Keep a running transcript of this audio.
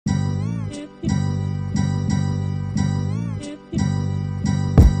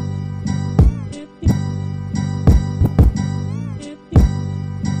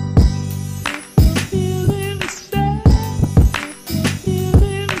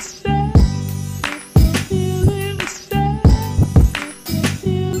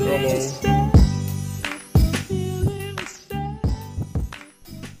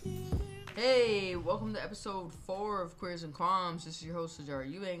4 of Queers and Qualms. This is your host, Sajara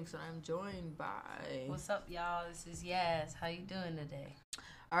Eubanks, and I'm joined by... What's up, y'all? This is Yaz. How you doing today?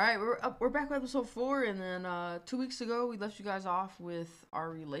 All right, we're back with episode 4, and then 2 weeks ago, we left you guys off with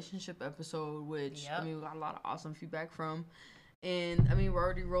our relationship episode, which, we got a lot of awesome feedback from. And, we're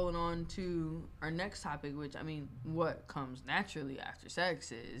already rolling on to our next topic, which, what comes naturally after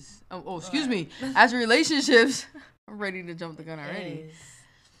sex is... excuse me. After relationships... I'm ready to jump the gun already.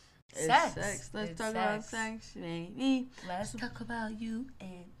 It's sex. Let's talk about sex, baby. Let's talk about you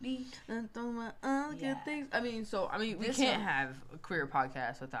and me. Let's talk about all the good things. We can't have a queer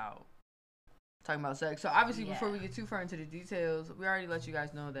podcast without talking about sex. So, obviously, before we get too far into the details, we already let you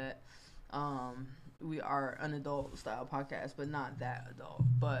guys know that we are an adult-style podcast, but not that adult.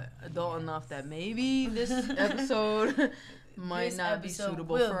 But adult enough that maybe this episode might not be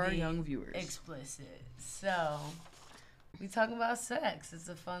suitable for our young viewers. Explicit. So... we talking about sex. It's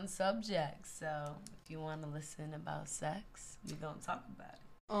a fun subject. So if you want to listen about sex, we're going to talk about it.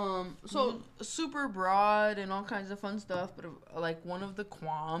 Super broad and all kinds of fun stuff, but one of the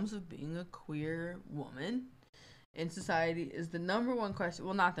qualms of being a queer woman in society is the number one question.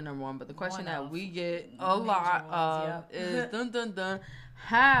 Well, not the number one, but the question that we get a lot of is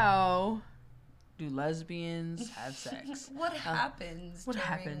how do lesbians have sex? What happens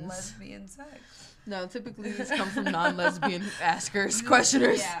during lesbian sex? No, typically these come from non-lesbian askers,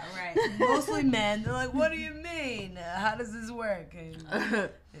 questioners. Yeah, right. Mostly men. They're like, what do you mean? How does this work?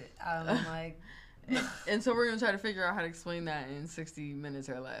 And I'm like... And so we're going to try to figure out how to explain that in 60 minutes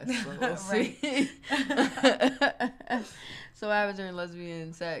or less. So we'll see. So what happens during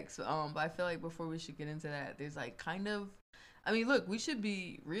lesbian sex? But I feel like before we should get into that, there's look, we should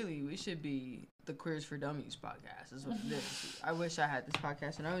be the Queers for Dummies podcast is what it is. I wish I had this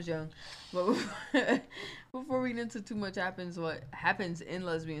podcast when I was young. But before we get into too much what happens in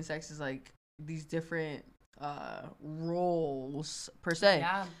lesbian sex is these different roles per se.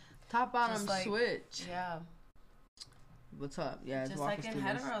 Yeah. Top, bottom, switch. Yeah. What's up? Yeah, just like in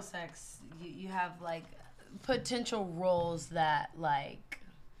hetero sex, you have potential roles that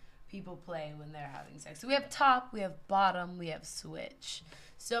people play when they're having sex. So we have top, we have bottom, we have switch.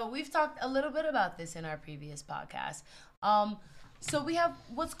 So we've talked a little bit about this in our previous podcast. So we have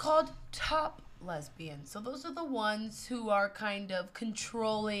what's called top lesbians. So those are the ones who are kind of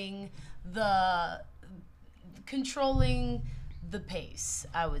controlling the pace,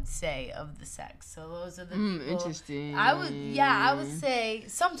 I would say, of the sex. So those are the people. Interesting. I would say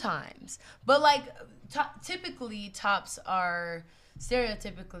sometimes. But typically tops are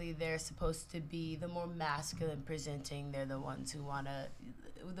stereotypically they're supposed to be the more masculine presenting. They're the ones who want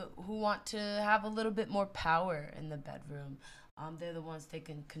to have a little bit more power in the bedroom. They're the ones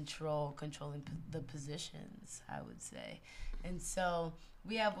taking controlling the positions, I would say. And so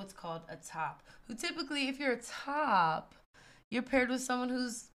we have what's called a top, who typically, if you're a top, you're paired with someone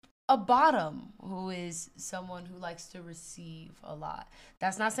who's a bottom, who is someone who likes to receive a lot.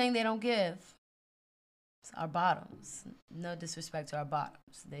 That's not saying they don't give. It's our bottoms. No disrespect to our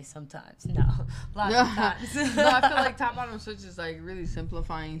bottoms. They sometimes. No. Lots of times. No, I feel like top, bottom switch is really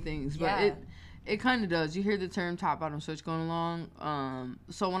simplifying things. But it kind of does. You hear the term top, bottom switch going along.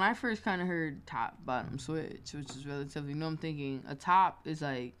 So when I first kind of heard top, bottom switch, which is relatively new, I'm thinking a top is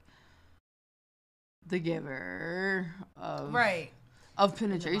the giver of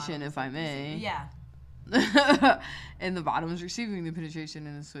penetration, if I may. Yeah. And the bottom is receiving the penetration,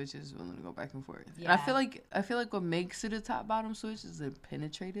 and the switch is willing to go back and forth. Yeah. And I feel like what makes it a top bottom switch is the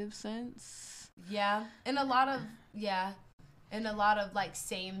penetrative sense. Yeah, in a lot of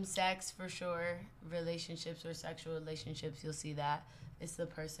same sex for sure relationships or sexual relationships, you'll see that it's the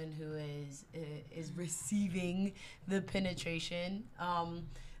person who is receiving the penetration.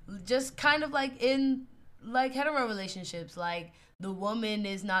 Just kind of in hetero relationships, the woman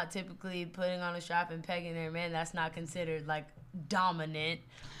is not typically putting on a strap and pegging her man. That's not considered dominant,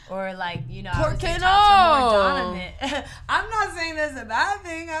 or ¿Por qué no? Dominant. I'm not saying that's a bad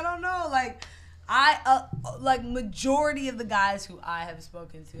thing. I don't know. Majority of the guys who I have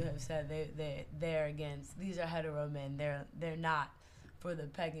spoken to have said they're against. These are hetero men. They're not for the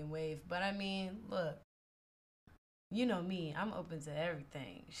pegging wave. But look, you know me. I'm open to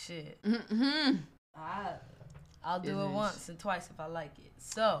everything. Shit. Mm-hmm. I'll do it once and twice if I like it.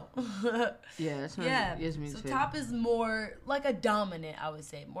 So, that's so top is more a dominant, I would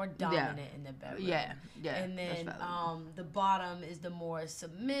say, more dominant in the bedroom. Yeah. And then the bottom is the more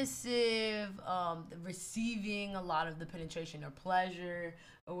submissive, receiving a lot of the penetration or pleasure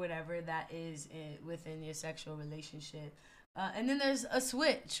or whatever that is within your sexual relationship. And then there's a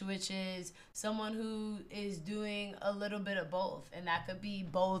switch, which is someone who is doing a little bit of both. And that could be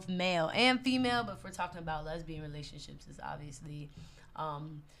both male and female. But if we're talking about lesbian relationships, it's obviously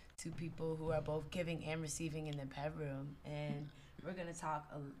two people who are both giving and receiving in the bedroom. And we're going to talk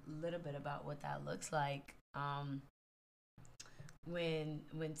a little bit about what that looks like when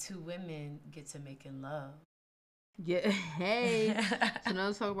two women get to making love. Yeah, hey. So now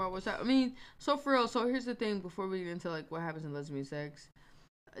let's talk about what's up. I mean, so for real, so here's the thing before we get into like what happens in lesbian sex.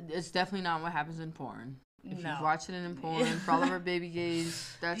 It's definitely not what happens in porn. If you've watched it in porn, for all of our baby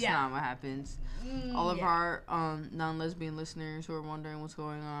gays, that's not what happens. All of our non-lesbian listeners who are wondering what's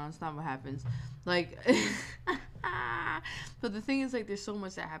going on, it's not what happens. Like, but the thing is, like, there's so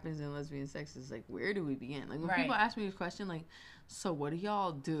much that happens in lesbian sex. It's like, where do we begin? Like, when people ask me this question, like, so what do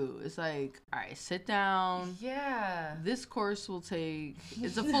y'all do? It's like, all right, sit down. Yeah. This course will take,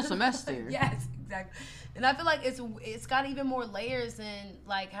 it's a full semester. Yes, exactly. And I feel like it's got even more layers than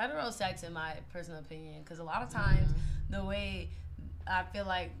like hetero sex, in my personal opinion. Because a lot of times the way I feel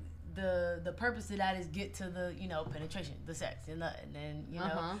like the purpose of that is get to the, you know, penetration, the sex, and then, you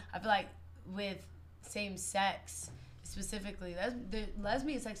know, I feel like with same sex, specifically the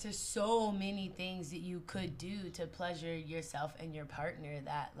lesbian sex, there's so many things that you could do to pleasure yourself and your partner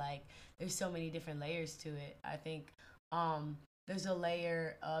that like there's so many different layers to it. I think there's a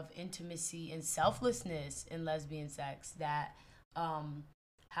layer of intimacy and selflessness in lesbian sex that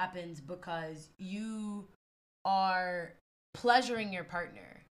happens because you are pleasuring your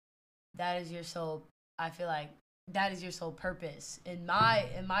partner. That is your sole, I feel like that is your sole purpose in my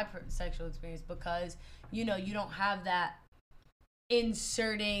sexual experience, because you know you don't have that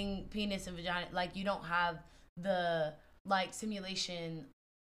inserting penis and vagina, like you don't have the like simulation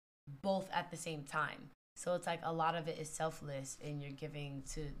both at the same time. So it's like a lot of it is selfless and you're giving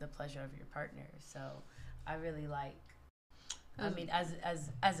to the pleasure of your partner. So I really like, I mean,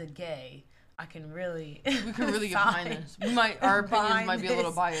 as a gay, I can really we can really get behind this. Our opinions might be a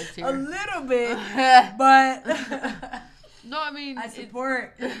little biased here. A little bit, but no, I mean I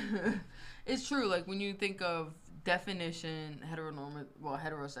support. It's true. Like when you think of definition,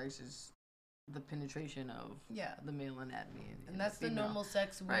 heterosex is the penetration of the male anatomy, and that's the normal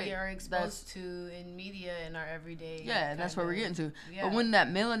sex we are exposed to in media in our everyday. Yeah, and that's what we're getting to. Yeah. But when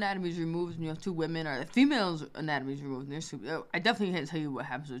that male anatomy is removed, and you have two women, or the female's anatomy is removed, and there's two. I definitely can't tell you what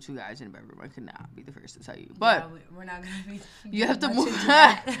happens with two guys in a bedroom. I could not be the first to tell you. But we're not gonna be. You have to move.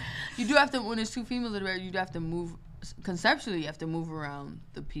 You do have to, when there's two females in the bed, you do have to move. Conceptually, you have to move around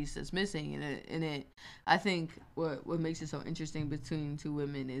the piece that's missing, and it I think what makes it so interesting between two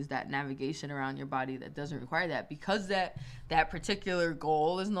women is that navigation around your body that doesn't require that, because that particular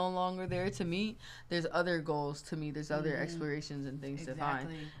goal is no longer there to meet. There's other goals to meet. There's other explorations and things to find,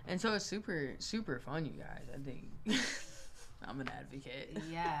 and so it's super super fun, you guys. I think I'm an advocate.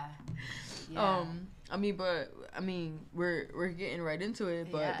 Yeah. I mean, we're getting right into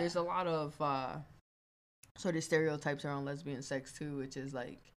it, but there's a lot of sort of stereotypes around lesbian sex too, which is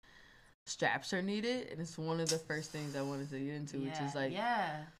like straps are needed, and it's one of the first things I wanted to get into, which is like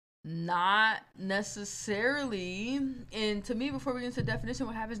not necessarily. And to me, before we get into the definition,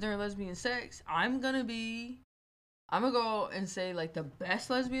 what happens during lesbian sex, I'm gonna go and say like the best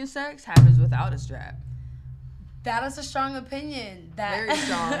lesbian sex happens without a strap. That is a strong opinion. Very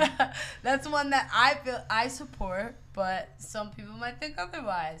strong. That's one that I feel I support, but some people might think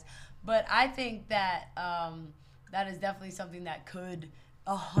otherwise. But I think that that is definitely something that could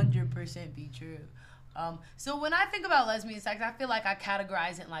 100% be true. So when I think about lesbian sex, I feel like I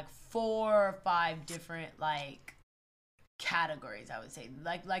categorize it in like 4 or 5 different like categories. I would say,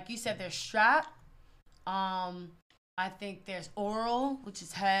 like you said, there's strap. I think there's oral, which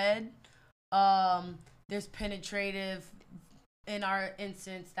is head. There's penetrative. In our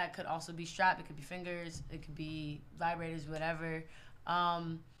instance, that could also be strap. It could be fingers. It could be vibrators, whatever.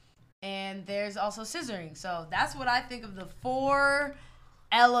 And there's also scissoring. So that's what I think of the 4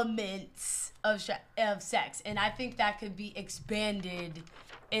 elements of sex. And I think that could be expanded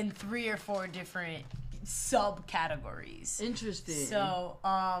in 3 or 4 different subcategories. Interesting. So,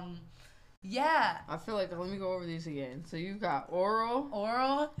 yeah. I feel like, let me go over these again. So you've got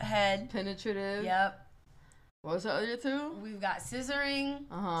oral, head, penetrative. Yep. What was the other 2? We've got scissoring.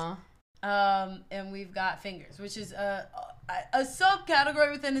 And we've got fingers, which is a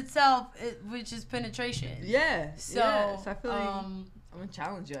subcategory within itself, which is penetration. Yeah. So I feel like I'm gonna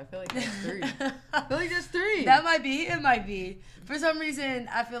challenge you. I feel like that's 3. I feel like that's 3. That might be. It might be. For some reason,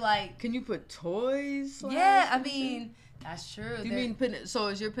 I feel like. Can you put toys? Yeah, I mean, that's true. Do you mean so?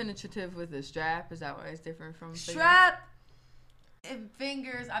 Is your penetrative with a strap? Is that why it's different from strap? and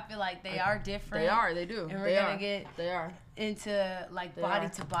fingers, I feel like they are different. They are. They do. And we're gonna get into like body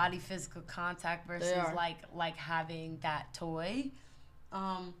to body physical contact versus like having that toy.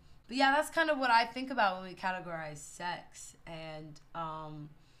 But yeah, that's kind of what I think about when we categorize sex. And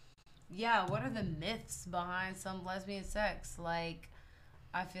yeah, what are the myths behind some lesbian sex? Like,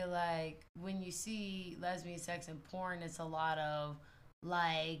 I feel like when you see lesbian sex in porn, it's a lot of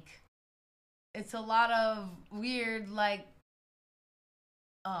weird like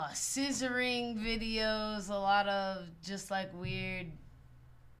scissoring videos, a lot of just like weird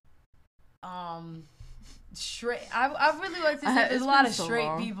straight. I really like to say there's a lot of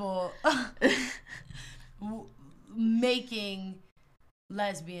straight people making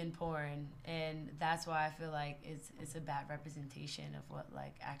lesbian porn, and that's why I feel like it's a bad representation of what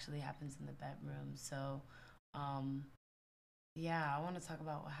like actually happens in the bedroom. So yeah, I want to talk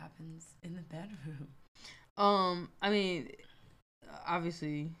about what happens in the bedroom. I mean,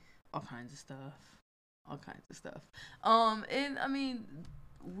 obviously all kinds of stuff. And I mean,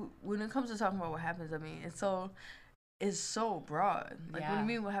 when it comes to talking about what happens, I mean, it's so broad. Like, what do you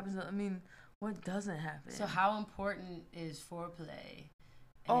mean what happens? I mean, what doesn't happen? So how important is foreplay?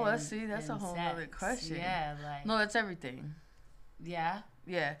 That's a whole other question. Yeah, like, no, that's everything. Yeah.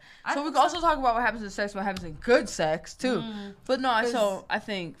 Yeah. So we can also talk about what happens in sex, what happens in good sex too. But no, so I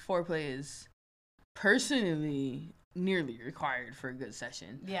think foreplay is personally nearly required for a good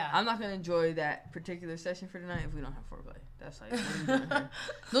session. Yeah. I'm not gonna enjoy that particular session for tonight if we don't have foreplay. That's like, what are you doing here?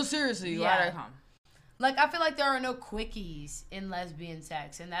 No, seriously, why'd I come? Like, I feel like there are no quickies in lesbian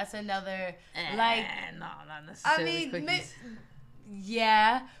sex, and that's another no, not necessarily. I mean, quickies.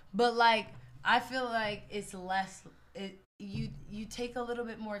 Yeah, but like I feel like it's less. You take a little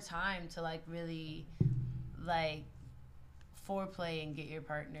bit more time to like really like foreplay and get your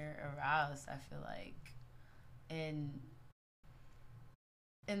partner aroused. I feel like, in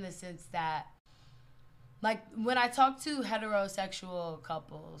the sense that, like, when I talk to heterosexual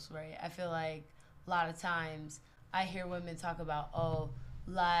couples, right, I feel like a lot of times I hear women talk about,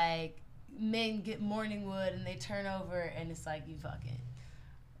 like, men get morning wood and they turn over and it's like, you fucking.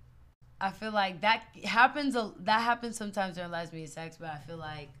 I feel like that happens sometimes during lesbian sex, but I feel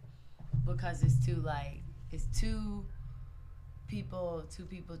like because it's two people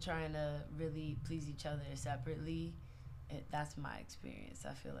trying to really please each other separately. That's my experience.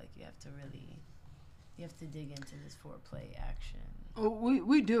 I feel like you have to dig into this foreplay action.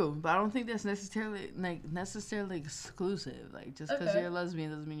 We do, but I don't think that's necessarily exclusive. Like, just because you're a lesbian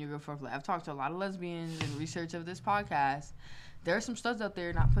doesn't mean you're good for foreplay. I've talked to a lot of lesbians in research of this podcast. There are some studs out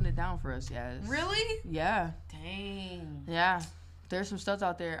there not putting it down for us, yes. Really? Yeah. Dang. Yeah. There's some studs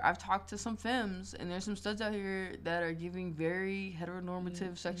out there. I've talked to some femmes, and there's some studs out here that are giving very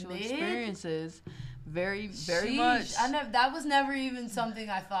heteronormative sexual experiences. Very, very much. That was never even something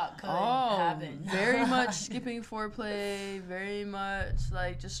I thought could happen. Very much skipping foreplay. Very much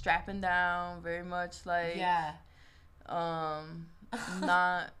like just strapping down. Very much like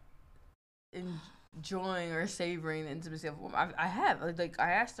not enjoying or savoring the intimacy of a woman. I have like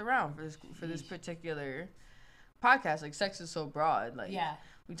I asked around for this particular podcast. Like, sex is so broad. Like,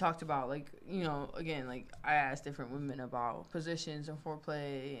 we talked about, like, you know, again, like, I asked different women about positions and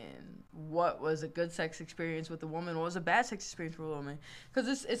foreplay and what was a good sex experience with a woman, what was a bad sex experience for a woman,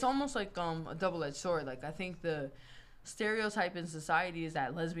 because it's almost like a double-edged sword. Like, I think the stereotype in society is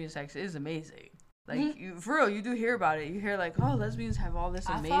that lesbian sex is amazing. Like, for real, you do hear about it. You hear, like, oh, lesbians have all this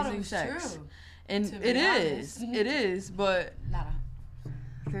amazing sex. True. And it is, but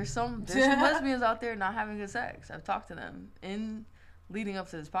there's some lesbians out there not having good sex. I've talked to them in leading up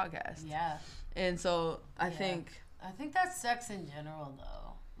to this podcast. Yeah. And so I think that's sex in general,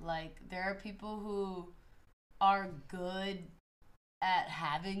 though. Like, there are people who are good at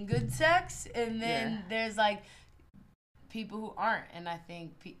having good sex, and then there's like people who aren't. And I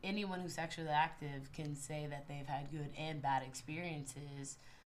think anyone who's sexually active can say that they've had good and bad experiences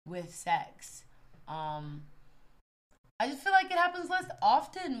with sex. I just feel like it happens less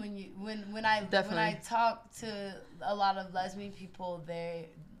often when I talk to a lot of lesbian people. They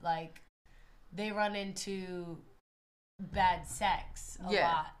run into bad sex a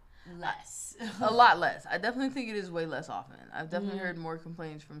lot less. A lot less. I definitely think it is way less often. I've definitely heard more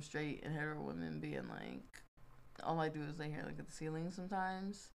complaints from straight and hetero women being like, all I do is lay here, look at the ceiling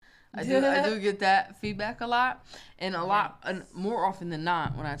sometimes. I do get that feedback a lot, and and more often than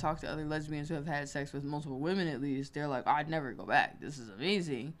not, when I talk to other lesbians who have had sex with multiple women, at least, they're like, I'd never go back. This is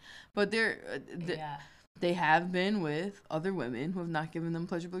amazing. But they have been with other women who have not given them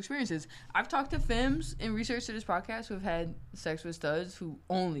pleasurable experiences. I've talked to femmes in research to this podcast who have had sex with studs who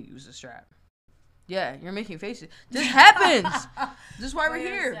only use a strap. Yeah, you're making faces. This happens. This is why we're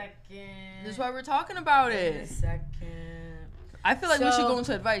here. This is why we're talking about it. Wait a second. I feel like we should go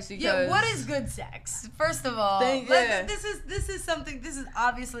into advice because... Yeah, what is good sex? First of all, this is something, this is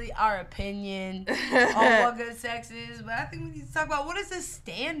obviously our opinion on what good sex is, but I think we need to talk about what is the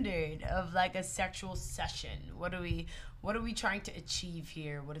standard of like a sexual session? What are we trying to achieve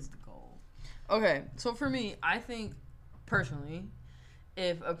here? What is the goal? Okay, so for me, I think personally,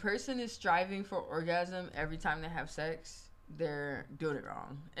 if a person is striving for orgasm every time they have sex, they're doing it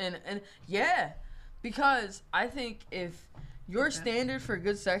wrong. And yeah, because I think if your standard for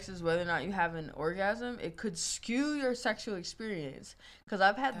good sex is whether or not you have an orgasm, it could skew your sexual experience. Because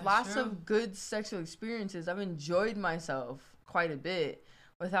I've had lots of good sexual experiences. I've enjoyed myself quite a bit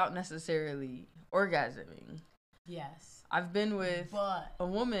without necessarily orgasming. Yes. I've been with a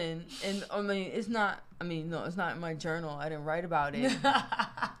woman, and it's not in my journal. I didn't write about it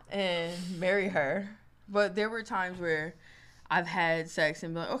and marry her. But there were times where I've had sex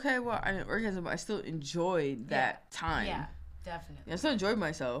and been like, okay, well, I didn't orgasm, but I still enjoyed that time. Yeah. Definitely. I still enjoyed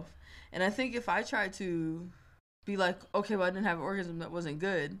myself. And I think if I tried to be like, okay, well, I didn't have an orgasm, that wasn't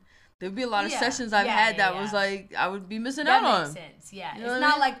good, there'd be a lot of sessions I've had that was like, I would be missing out on. That makes sense, yeah. You know it's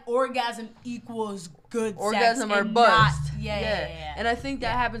not like orgasm equals good orgasm sex. Orgasm or bust. Yeah. And I think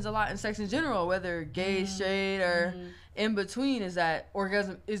that happens a lot in sex in general, whether gay, straight, or in between, is that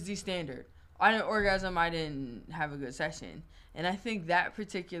orgasm is the standard. I didn't orgasm, I didn't have a good session. And I think that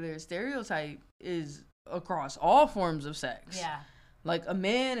particular stereotype is across all forms of sex. Yeah. Like a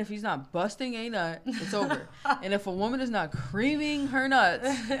man, if he's not busting a nut, it's over. And if a woman is not creaming her nuts,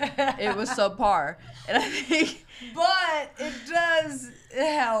 it was subpar. And I think... But it does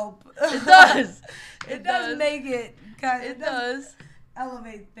help. It does. It does make it kind of... It does.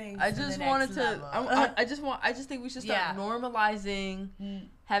 Elevate things I just wanted to... I just think we should start normalizing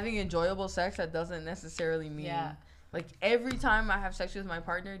having enjoyable sex. That doesn't necessarily mean... Yeah. Like, every time I have sex with my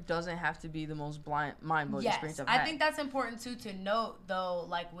partner doesn't have to be the most mind-blowing experience I've had. I think that's important, too, to note, though,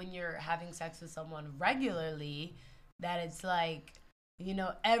 like, when you're having sex with someone regularly, that it's, like, you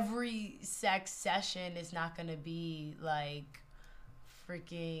know, every sex session is not going to be, like,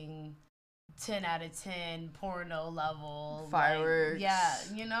 freaking 10 out of 10 porno level. Fireworks. Like, yeah,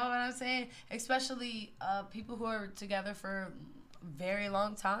 you know what I'm saying? Especially people who are together for a very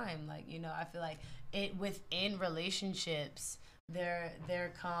long time. Like, you know, I feel like... within relationships,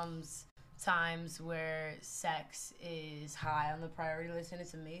 there comes times where sex is high on the priority list and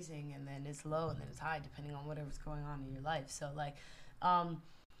it's amazing, and then it's low and then it's high depending on whatever's going on in your life. So like,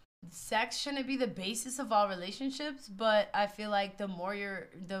 sex shouldn't be the basis of all relationships, but I feel like the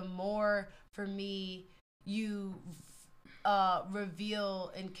more for me you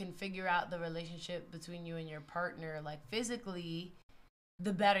reveal and can figure out the relationship between you and your partner, like physically,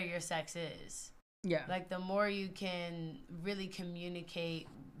 the better your sex is. Yeah. Like, the more you can really communicate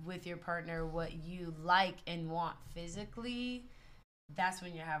with your partner what you like and want physically, that's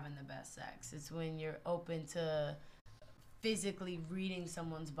when you're having the best sex. It's when you're open to physically reading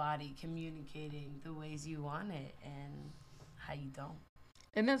someone's body, communicating the ways you want it and how you don't.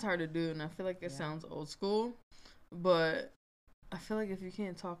 And that's hard to do, and I feel like it sounds old school, but I feel like if you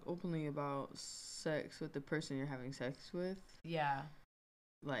can't talk openly about sex with the person you're having sex with,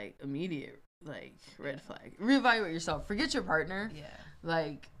 like, immediate, like, red flag. Reevaluate yourself. Forget your partner. Yeah.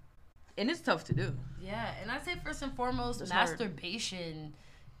 Like, and it's tough to do. Yeah, and I'd say first and foremost, masturbation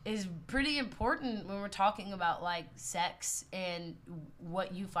is pretty important when we're talking about, like, sex and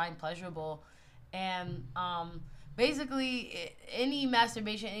what you find pleasurable. And basically, any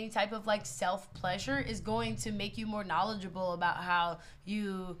masturbation, any type of, like, self-pleasure is going to make you more knowledgeable about how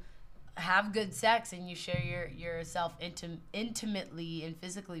you have good sex and you share yourself intimately and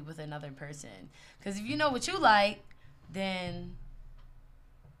physically with another person. Because if you know what you like, then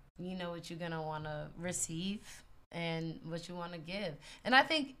you know what you're going to want to receive and what you want to give. And I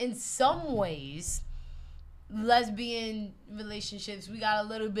think in some ways, lesbian relationships, we got a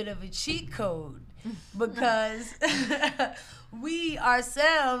little bit of a cheat code because we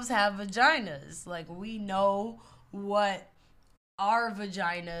ourselves have vaginas. Like, we know what our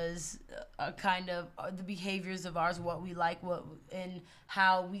vaginas kind of the behaviors of ours, what we like, what and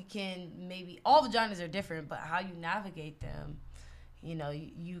how we can maybe all vaginas are different, but how you navigate them, you know,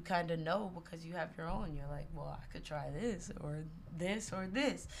 you kind of know because you have your own. You're like, well, I could try this or this or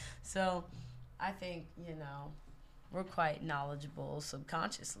this. So I think, you know, we're quite knowledgeable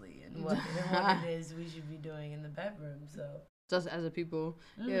subconsciously in what it is we should be doing in the bedroom. So just as a people,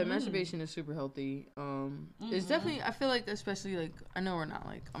 masturbation is super healthy. It's definitely, I feel like, especially, like, I know I'm not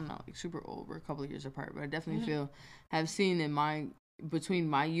like super old, we're a couple of years apart, but I definitely have seen in my between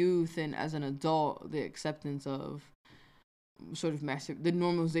my youth and as an adult, the acceptance of sort of the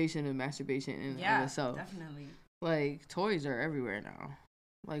normalization of masturbation in of itself. Definitely. Like, toys are everywhere now.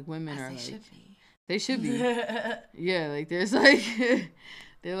 Like, women are like, they should be. Yeah, like there's like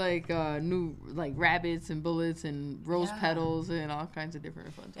they're like new like rabbits and bullets and rose petals and all kinds of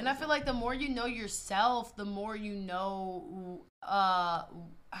different fun. And I feel like the more you know yourself, the more you know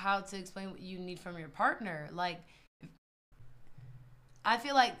how to explain what you need from your partner. Like, I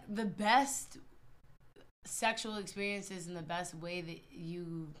feel like the best sexual experiences and the best way that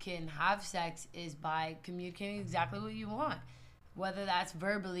you can have sex is by communicating exactly what you want, whether that's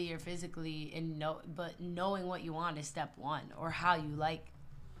verbally or physically, but knowing what you want is step one, or how you like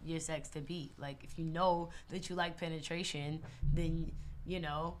your sex to be. Like, if you know that you like penetration, then you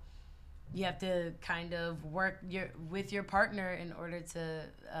have to kind of work with your partner in order to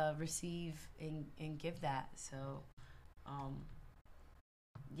receive and give that. So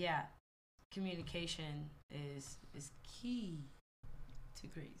communication is key to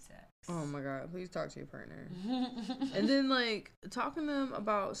great sex. Oh my God, please talk to your partner. And then, like, talking to them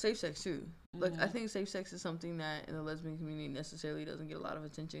about safe sex too. Like, I think safe sex is something that in the lesbian community necessarily doesn't get a lot of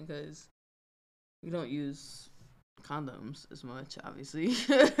attention because we don't use condoms as much, obviously.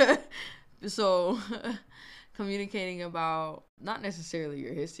 So communicating about not necessarily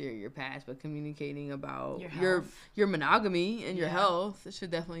your history or your past, but communicating about your monogamy and your health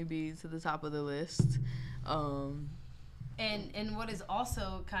should definitely be to the top of the list. And what is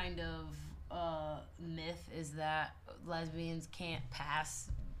also kind of myth is that lesbians can't pass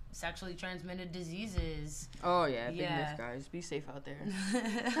sexually transmitted diseases. Oh yeah, big myth, guys. Be safe out there.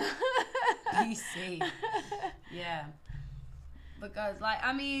 Be safe. Yeah. Because, like,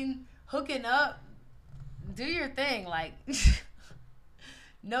 I mean, hooking up, do your thing. Like,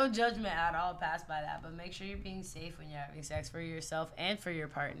 no judgment at all passed by that, but make sure you're being safe when you're having sex for yourself and for your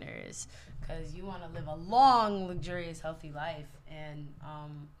partners, because you want to live a long, luxurious, healthy life, and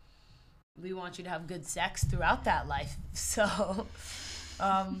we want you to have good sex throughout that life. So,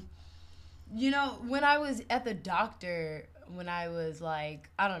 when I was at the doctor, when I was like,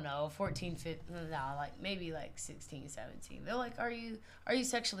 I don't know, 14, 15, maybe like 16, 17. They're like, are you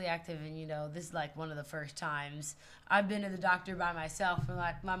sexually active? And, this is like one of the first times I've been to the doctor by myself, and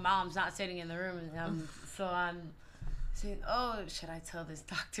like my mom's not sitting in the room, and I'm saying, oh, should I tell this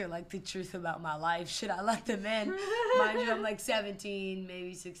doctor like the truth about my life? Should I let them in? Mind you, I'm like 17,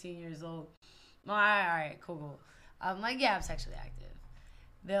 maybe 16 years old. All right, cool. I'm like, yeah, I'm sexually active.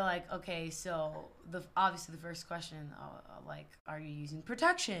 They're like, okay, so obviously the first question, like, are you using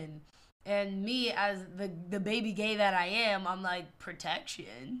protection? And me, as the baby gay that I am, I'm like,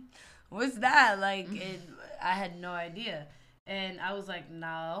 protection? What's that? Like, I had no idea. And I was like,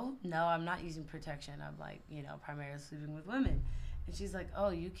 no, I'm not using protection. I'm like, primarily sleeping with women. And she's like,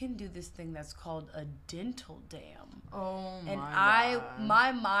 oh, you can do this thing that's called a dental dam. Oh, my God. And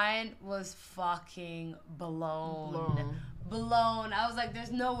my mind was fucking blown. I was like,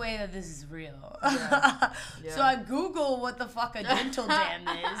 there's no way that this is real. Yeah. So I Google what the fuck a dental dam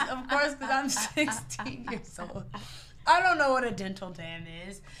is. Of course, because I'm 16 years old. I don't know what a dental dam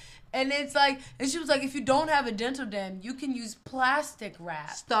is. And it's like, and she was like, if you don't have a dental dam, you can use plastic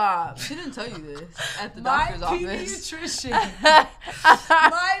wrap. Stop. She didn't tell you this at the doctor's office.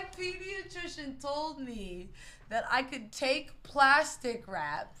 My pediatrician told me that I could take plastic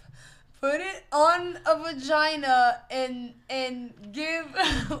wrap, put it on a vagina, and give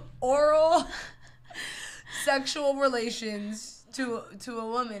oral sexual relations to a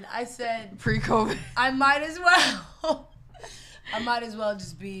woman. I said, pre-COVID, I might as well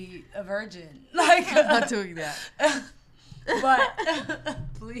just be a virgin. Like, I'm not doing that. But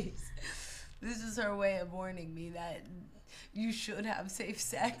please, this is her way of warning me that you should have safe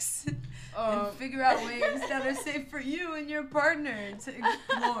sex and figure out ways that are safe for you and your partner to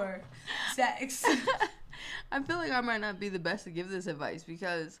explore sex. I feel like I might not be the best to give this advice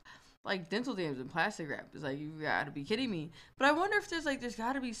because, like, dental dams and plastic wrap is like, you gotta be kidding me. But I wonder if there's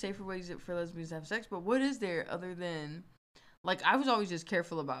gotta be safer ways for lesbians to have sex. But what is there other than, like, I was always just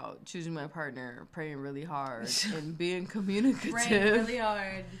careful about choosing my partner, praying really hard, and being communicative. Praying really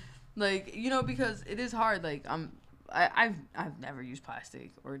hard. Like, because it is hard. Like, I've never used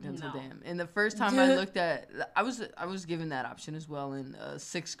plastic or dental dam. And the first time I looked at, I was given that option as well in a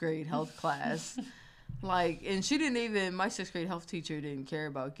 6th grade health class. Like, and my 6th grade health teacher didn't care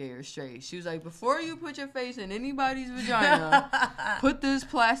about gay or straight. She was like, before you put your face in anybody's vagina, put this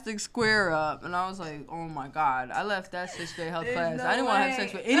plastic square up. And I was like, oh my God. I left that 6th grade health class. I didn't want to have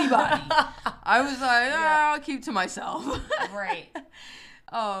sex with anybody. I was like, I'll keep to myself. Right.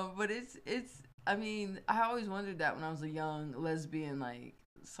 But I mean, I always wondered that when I was a young lesbian, like,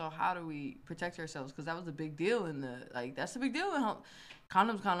 so how do we protect ourselves? Because that was a big deal in the, like, that's a big deal in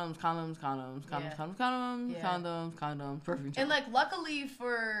condoms, birth control. And, like, luckily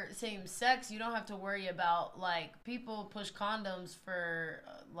for same sex, you don't have to worry about, like, people push condoms for,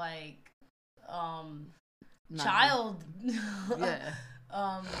 like, child. Yeah.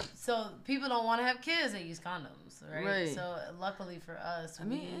 So people don't want to have kids that use condoms, right? So luckily for us,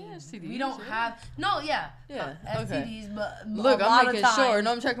 STDs, we don't have STDs, but look, I'm making sure.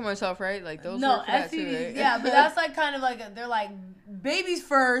 No, I'm checking myself, right? Like those. No, STDs, too, right? Yeah, but that's like kind of like they're like babies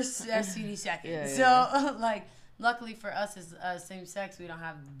first, STD second. So like, luckily for us as same sex, we don't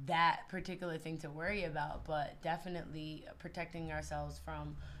have that particular thing to worry about, but definitely protecting ourselves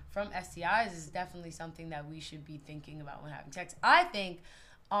from STIs is definitely something that we should be thinking about when having sex. I think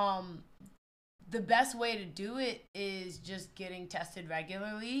the best way to do it is just getting tested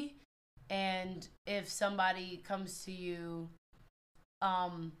regularly. And if somebody comes to you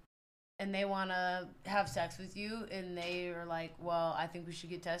and they want to have sex with you and they are like, well, I think we should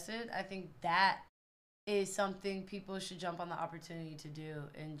get tested, I think that is something people should jump on the opportunity to do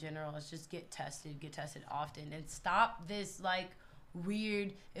in general. Is just get tested often, and stop this like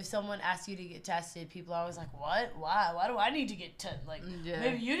weird, if someone asks you to get tested, people are always like, what, why do I need to get tested? Like,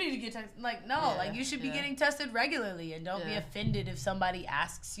 maybe you need to get tested. Like, no, like you should be getting tested regularly, and don't be offended if somebody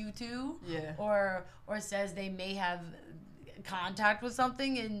asks you to, or says they may have contact with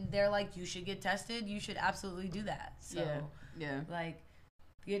something and they're like, you should get tested. You should absolutely do that. So like,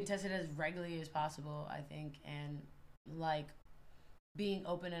 getting tested as regularly as possible, I think, and like being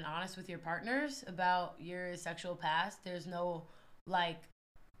open and honest with your partners about your sexual past. There's no like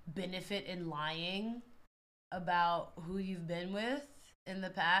benefit in lying about who you've been with in the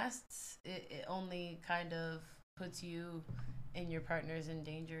past. It only kind of puts you and your partners in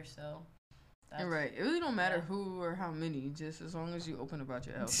danger. So that's, right, it really don't matter who or how many, just as long as you open about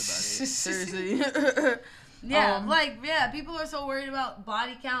your health about it. Seriously. People are so worried about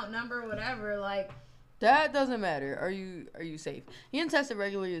body count, number, whatever, like that doesn't matter. Are you safe? Getting tested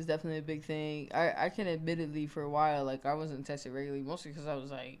regularly is definitely a big thing. I can admittedly, for a while, like, I wasn't tested regularly, mostly because I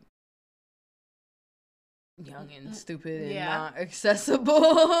was, like, young and stupid and not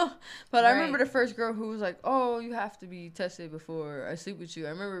accessible. But I remember the first girl who was like, oh, you have to be tested before I sleep with you. I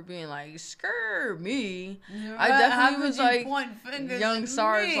remember being like, screw me. I definitely was like, young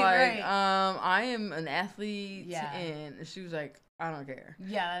SARS, like, I am an athlete. And she was like, I don't care.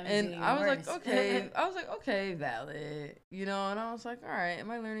 Yeah, and I was like, okay. I was like, okay, valid. You know, and I was like, all right, am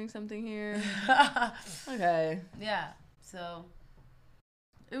I learning something here? Okay. Yeah. So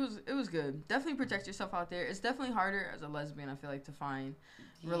it was good. Definitely protect yourself out there. It's definitely harder as a lesbian, I feel like, to find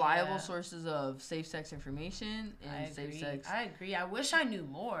reliable sources of safe sex information and safe sex. I agree. I wish I knew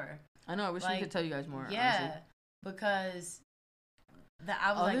more. I know. I wish we could tell you guys more. Yeah, honestly. Because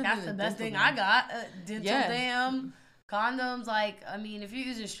I was like, that's the best thing I got. Dental dam. Condoms, like, I mean, if you're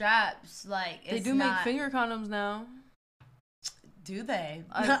using straps, like, it's they do make finger condoms now. Do they?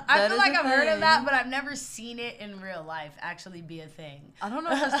 I feel like I've heard of that, but I've never seen it in real life actually be a thing. I don't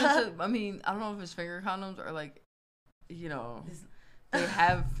know if it's just I don't know if it's finger condoms or, like, you know, they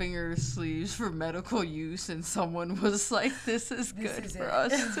have finger sleeves for medical use, and someone was like, this is good for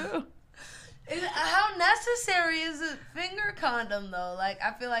us, too. How necessary is a finger condom though? Like,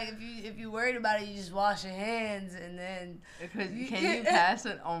 I feel like if you worried about it, you just wash your hands and then. Because can you pass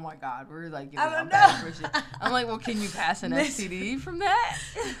it? Oh my God, we're like giving out bad information. I'm like, well, can you pass an STD from that?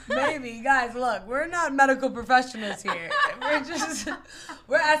 Maybe, guys. Look, we're not medical professionals here.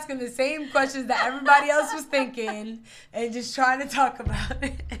 We're asking the same questions that everybody else was thinking and just trying to talk about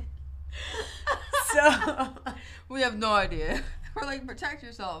it. So we have no idea. We're like, protect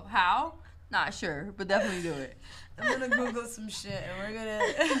yourself. How? Not sure, but definitely do it. I'm going to Google some shit, and we're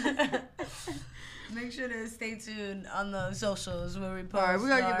going to make sure to stay tuned on the socials where we post. All right, we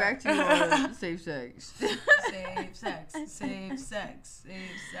got to get back to you safe sex. Safe sex. Safe sex.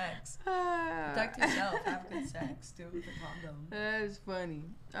 Safe sex. Protect yourself. Have good sex. Do it with a condom. That is funny.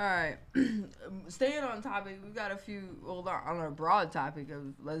 All right. Staying on topic, we've got a few, on our broad topic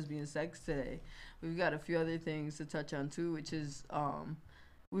of lesbian sex today, we've got a few other things to touch on, too, which is...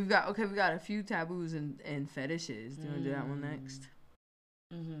 We got a few taboos and fetishes. Do you want to do that one next?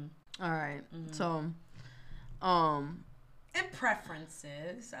 Mm-hmm. All right. Mm-hmm. So, And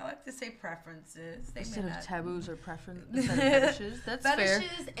preferences. I like to say preferences. Instead of taboos or preferences. Fetishes. That's fetishes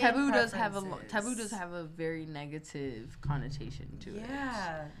fair. Taboo does have a very negative connotation to it.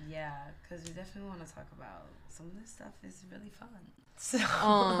 Yeah. Because we definitely want to talk about some of this stuff is really fun. So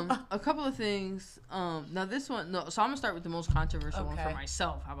a couple of things. Now this one. No. So I'm gonna start with the most controversial one for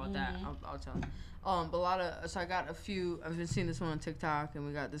myself. How about that? I'll tell you. So I got a few. I've been seeing this one on TikTok, and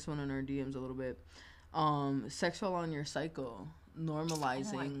we got this one in our DMs a little bit. Sexual on your cycle,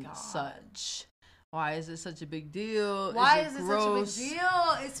 normalizing such. Why is it such a big deal? Why is it gross? Such a big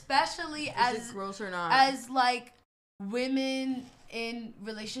deal? Especially is it gross or not? As like women in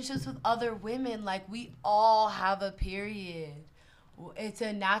relationships with other women, like we all have a period. It's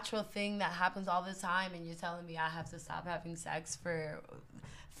a natural thing that happens all the time, and you're telling me I have to stop having sex for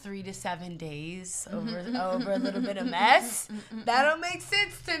 3 to 7 days over a little bit of mess? That don't make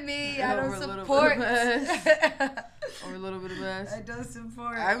sense to me. I don't support. Over a little bit of mess. I don't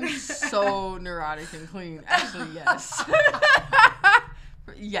support. I'm so neurotic and clean. Actually, yes.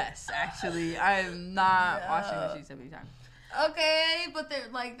 Yes, actually, I am not washing the sheets every time. Okay, but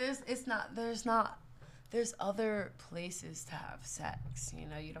there's other places to have sex. You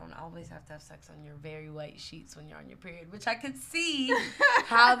know, you don't always have to have sex on your very white sheets when you're on your period, which I could see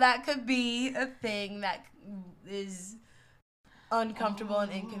how that could be a thing that is uncomfortable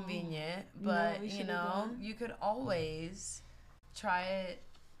and inconvenient. But, you know, you could always try it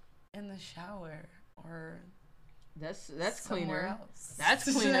in the shower or that's cleaner. Else. That's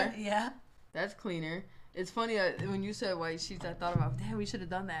cleaner. Yeah. That's cleaner. It's funny, when you said white sheets, I thought about, damn, we should have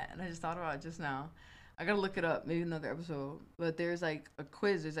done that. And I just thought about it just now. I gotta look it up, maybe another episode. But there's like a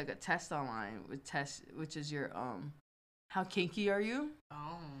quiz, there's like a test online which is your how kinky are you?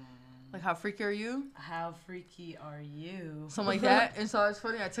 Oh. Like how freaky are you? How freaky are you? Something like that. And so it's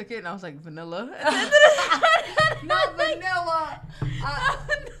funny, I took it and I was like vanilla. Not vanilla.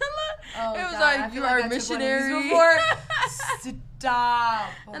 Oh, it was like you are a missionary. Stop.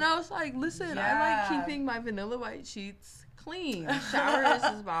 And I was like, listen, I like keeping my vanilla white sheets clean. Showers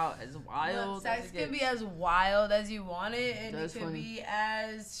is about as wild. Look, sex can be as wild as you want it, and it can be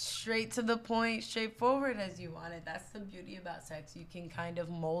as straight to the point, straightforward as you want it. That's the beauty about sex. You can kind of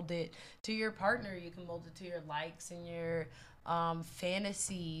mold it to your partner. You can mold it to your likes and your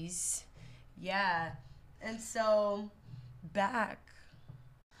fantasies. Yeah. And so, back.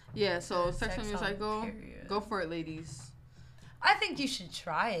 Yeah, so sex on your cycle, go for it, ladies. I think you should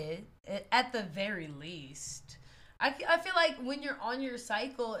try it, at the very least. I feel like when you're on your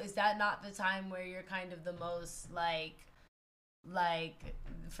cycle, is that not the time where you're kind of the most, like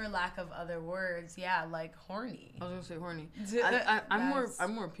for lack of other words, like horny? I was gonna say horny.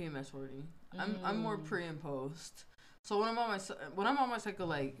 I'm more PMS horny. I'm more pre and post. So when I'm on my cycle,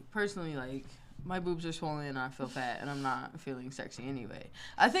 like personally, like my boobs are swollen and I feel fat and I'm not feeling sexy anyway.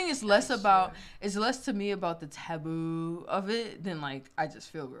 I think it's less to me about the taboo of it than like I just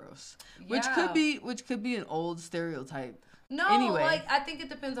feel gross. Which could be an old stereotype. No, anyway. Like I think it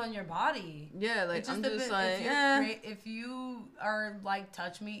depends on your body. Yeah, like I'm just like, if you are like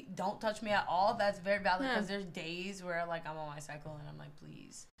don't touch me at all, that's very valid because there's days where like I'm on my cycle and I'm like,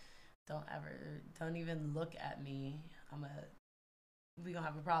 please don't even look at me. We gonna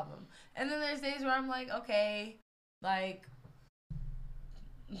have a problem. And then there's days where I'm like, okay, like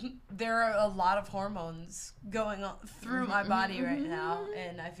there are a lot of hormones going on through my body right now,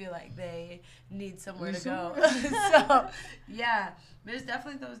 and I feel like they need somewhere to go. So yeah, there's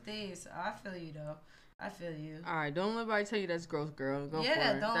definitely those days. I feel you though. I feel you. All right, don't let nobody tell you that's gross, girl. Go for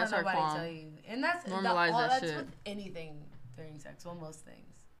it. Don't let nobody tell you. And that's normalize that shit. That's with anything during sex. Well, most things.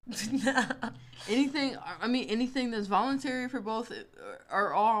 Anything that's voluntary for both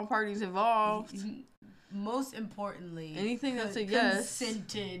or all parties involved. Most importantly, anything that's a yes,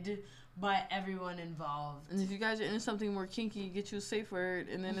 consented by everyone involved. And if you guys are into something more kinky, get you a safe word,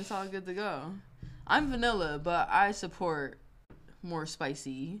 and then it's all good to go. I'm vanilla, but I support more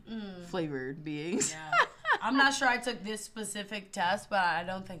spicy flavored beings. Yeah. I'm not sure I took this specific test, but I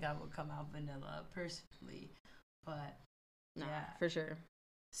don't think I would come out vanilla personally. But for sure.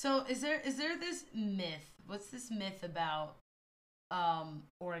 So is there this myth? What's this myth about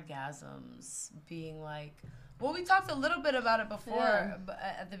orgasms being like? Well, we talked a little bit about it before, but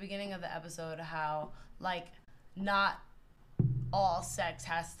at the beginning of the episode, how like not all sex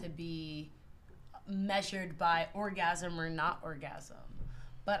has to be measured by orgasm or not orgasm.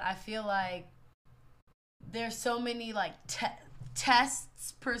 But I feel like there's so many like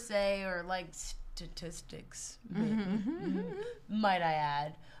tests per se, or like statistics, might I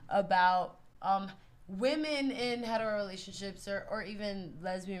add, about women in hetero relationships or even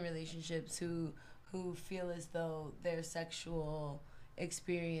lesbian relationships who who feel as though their sexual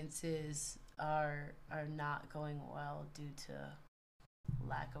experiences are not going well due to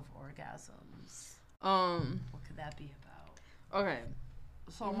lack of orgasms. What could that be about? Okay.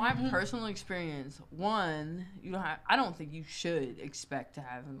 So my personal experience, one, I don't think you should expect to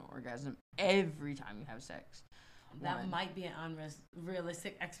have an orgasm every time you have sex. That might be an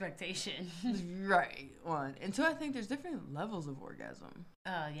unrealistic expectation. Right. One. And two, I think there's different levels of orgasm.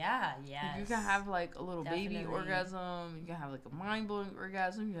 Yeah. You can have like a little baby orgasm. You can have like a mind-blowing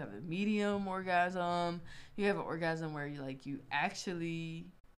orgasm. You have a medium orgasm. You have an orgasm where you actually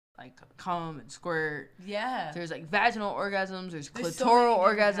like come and squirt. Yeah. There's like vaginal orgasms. There's clitoral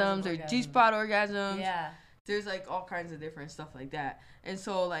orgasms. There's G-spot orgasms. Yeah. There's like all kinds of different stuff like that. And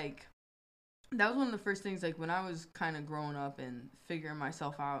so like that was one of the first things, like when I was kind of growing up and figuring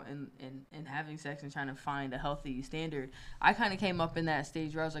myself out and having sex and trying to find a healthy standard, I kind of came up in that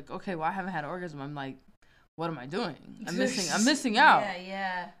stage where I was like, okay, well, I haven't had an orgasm. I'm like, what am I doing? I'm missing out.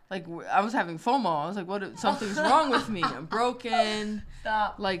 Yeah. Like I was having FOMO. I was like, something's wrong with me. I'm broken.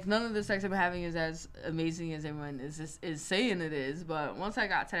 Stop. Like none of the sex I'm having is as amazing as everyone is saying it is. But once I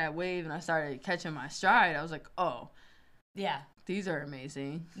got to that wave and I started catching my stride, I was like, oh. Yeah. These are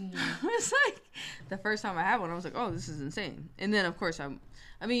amazing. It's like the first time I had one, I was like, oh, this is insane. And then, of course, I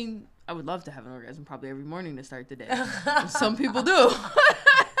would love to have an orgasm probably every morning to start the day. Some people do.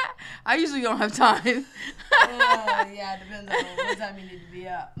 I usually don't have time. Yeah, it depends on what time you need to be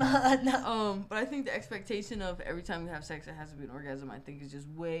up. No. But I think the expectation of every time we have sex, it has to be an orgasm, I think is just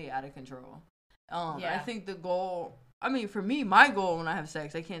way out of control. I think the goal, for me, my goal when I have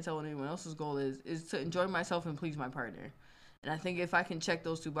sex, I can't tell what anyone else's goal is to enjoy myself and please my partner. And I think if I can check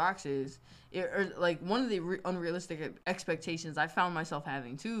those two boxes, or like one of the unrealistic expectations I found myself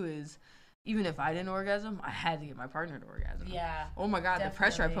having too is, even if I didn't orgasm, I had to get my partner to orgasm. Yeah. Oh my God, definitely. The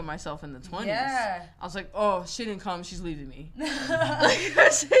pressure I put myself in the 20s. Yeah. I was like, oh, she didn't come, she's leaving me.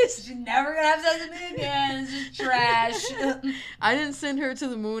 She's never gonna have sex with me again. It's just trash. I didn't send her to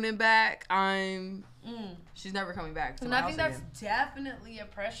the moon and back. She's never coming back. And I think that's definitely a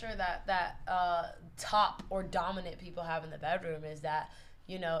pressure that top or dominant people have in the bedroom, is that,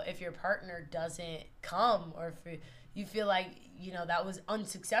 if your partner doesn't come, or if you feel like, that was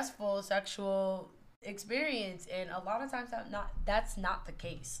unsuccessful sexual experience. And a lot of times that's not the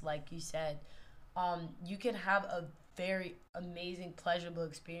case. Like you said, you can have a very amazing, pleasurable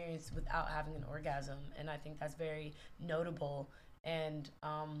experience without having an orgasm. And I think that's very notable. And,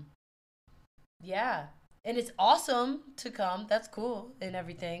 yeah. And it's awesome to come. That's cool and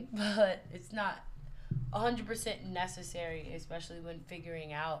everything. But it's not 100% necessary, especially when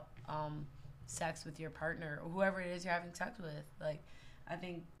figuring out sex with your partner or whoever it is you're having sex with. Like, I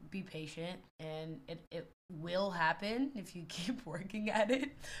think be patient, and it will happen if you keep working at it.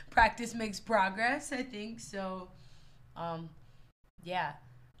 Practice makes progress, I think. So, yeah.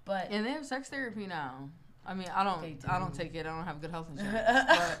 And they have sex therapy now. I don't take it. I don't have good health insurance.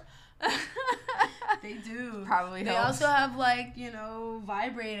 But they do. Probably They helps. also have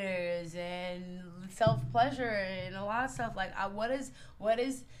vibrators and self-pleasure and a lot of stuff. Like,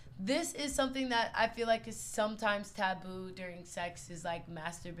 this is something that I feel like is sometimes taboo during sex, is like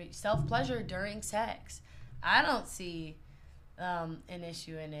masturbate, self-pleasure during sex. I don't see an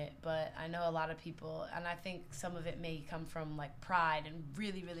issue in it, but I know a lot of people, and I think some of it may come from like pride and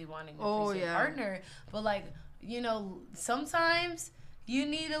really, really wanting to please your partner. But sometimes you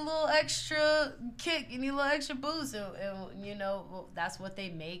need a little extra kick, you need a little extra boost, and that's what they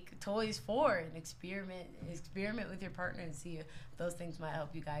make toys for. And experiment with your partner and see if those things might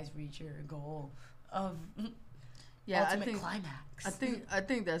help you guys reach your goal of ultimate climax. I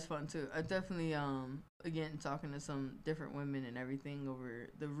think that's fun too. I definitely again, talking to some different women and everything over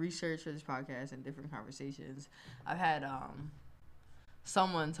the research for this podcast and different conversations, I've had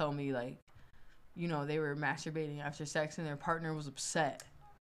someone tell me they were masturbating after sex and their partner was upset.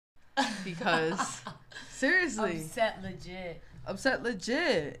 Because seriously, upset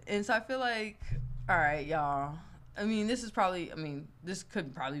legit. And so I feel like, all right, y'all, this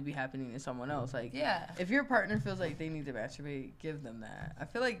could probably be happening to someone else. Like, if your partner feels like they need to masturbate, give them that. I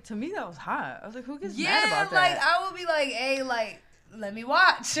feel like, to me, that was hot. I was like, who gets mad about that? Yeah, I would be like, hey, let me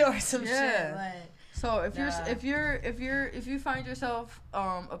watch or some shit. So if you find yourself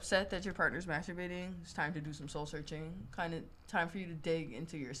upset that your partner's masturbating, it's time to do some soul searching. Kind of time for you to dig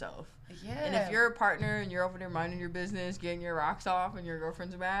into yourself. Yeah. And if you're a partner and you're over there minding your business, getting your rocks off, and your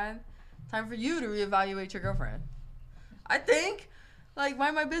girlfriend's mad, time for you to reevaluate your girlfriend. I think Like,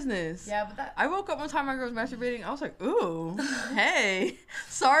 mind my business. Yeah, but that... I woke up one time, my girl was masturbating. I was like, ooh, hey,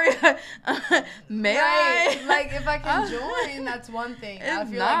 sorry, may I? Like, if I can join, that's one thing. I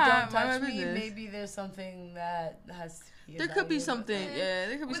feel like, don't touch me. Maybe there's something that has to be there could be something,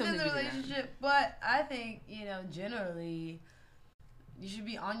 there could be something within the relationship. But I think, generally, you should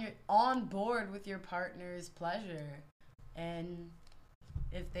be on board with your partner's pleasure. And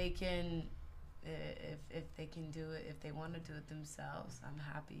if they can... If they can do it, if they want to do it themselves, I'm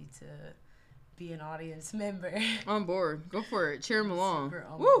happy to be an audience member. On board. Go for it. Cheer them along. Super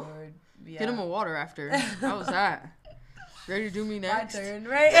on board. Yeah. Get them a water after. How was that? Ready to do me next? My turn,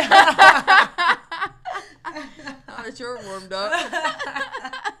 right? Now that you're warmed up.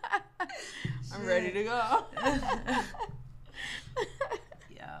 I'm ready to go.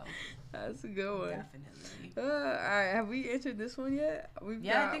 Yo. That's a good one. Definitely. All right, have we answered this one yet?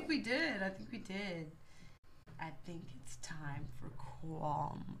 I think we did. I think it's time for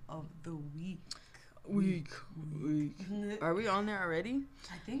Qualm of the Week. Are we on there already?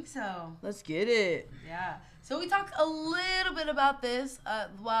 I think so. Let's get it. Yeah. So we talked a little bit about this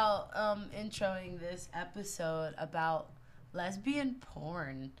while introing this episode about lesbian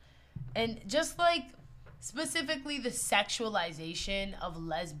porn. And just like... specifically the sexualization of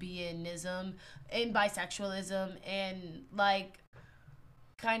lesbianism and bisexualism and like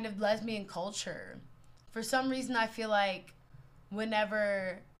kind of lesbian culture. For some reason, I feel like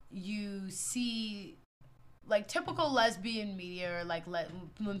whenever you see like typical lesbian media or like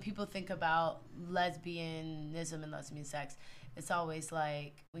when people think about lesbianism and lesbian sex, it's always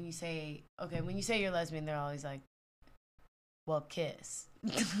like when you say you're lesbian, they're always like, well, kiss.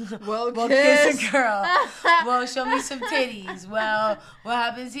 Well, kiss a girl. Well, show me some titties. Well, what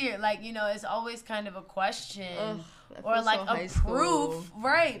happens here? Like, it's always kind of a question or like a proof,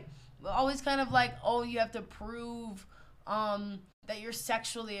 right? Always kind of like, oh, you have to prove that you're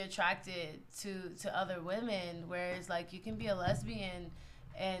sexually attracted to other women, whereas like you can be a lesbian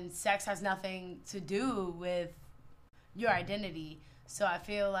and sex has nothing to do with your identity. So I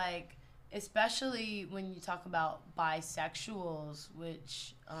feel like, especially when you talk about bisexuals,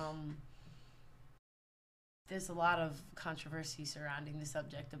 which there's a lot of controversy surrounding the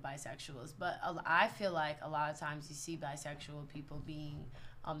subject of bisexuals, but I feel like a lot of times you see bisexual people being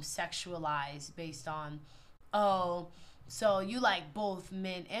sexualized based on, so you like both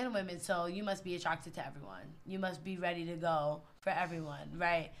men and women, so you must be attracted to everyone. You must be ready to go for everyone,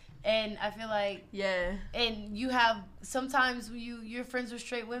 right? And I feel like, yeah. And you have sometimes you're friends with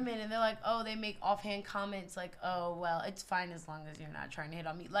straight women, and they're like, oh, they make offhand comments like, oh, well, it's fine as long as you're not trying to hit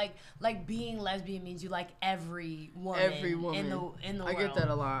on me. Like being lesbian means you like every woman in the world. I get that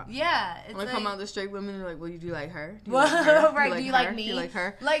a lot. Yeah, it's when I come out the straight women, they're like, well, do you like her? Do you like her? Right? Do you like me? Do you like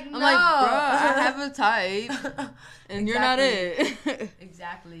her? Like, I'm no. like, bruh, I have a type, and you're not it.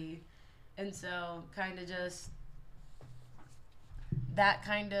 Exactly. And so, kind of just that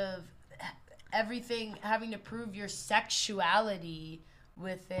kind of everything having to prove your sexuality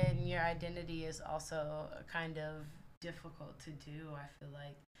within your identity is also kind of difficult to do, I feel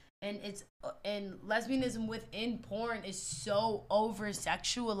like. And lesbianism within porn is so over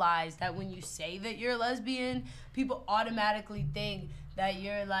sexualized that when you say that you're lesbian, people automatically think that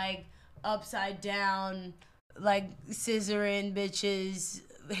you're like upside down, like scissoring bitches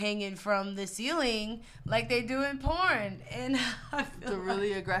hanging from the ceiling like they do in porn. And I feel the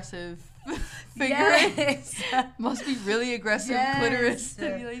really aggressive figure. Yes. Must be really aggressive clitoris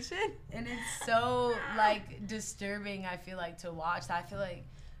stimulation. And it's so like disturbing, I feel like, to watch. I feel like,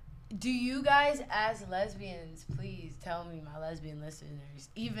 do you guys as lesbians, please tell me, my lesbian listeners,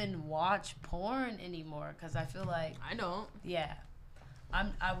 even watch porn anymore? Because I feel like I don't. Yeah.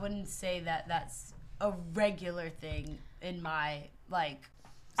 I wouldn't say that that's a regular thing in my like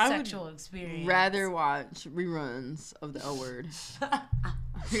sexual experience. Rather watch reruns of the L Word.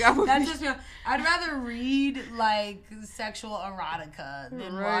 That's just me. I'd rather read like sexual erotica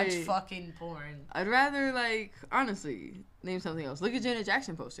than watch fucking porn. I'd rather, like, honestly, name something else. Look at Janet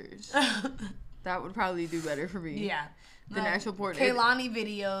Jackson posters. That would probably do better for me. Yeah. Than actual porn. Kehlani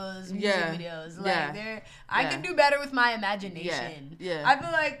videos, music videos. Like, I can do better with my imagination. Yeah. I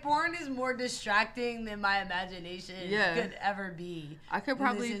feel like porn is more distracting than my imagination could ever be. I could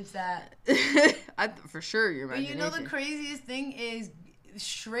probably. In the sense that. For sure, your imagination. But you know, the craziest thing is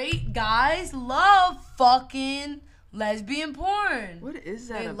straight guys love fucking lesbian porn. What is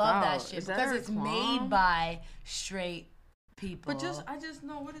that They about? love that shit is because that it's made by straight people. But I just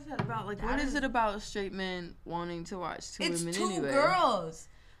know, what is that about? Like, what is it about straight men wanting to watch two women anyway? It's two girls.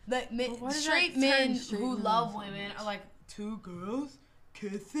 Like, straight men who love women are like, two girls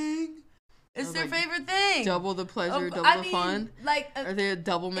kissing? It's their favorite thing. Double the pleasure, double the fun. Like, are they a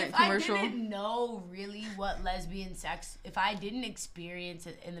double mint commercial? If I didn't know really what lesbian sex, if I didn't experience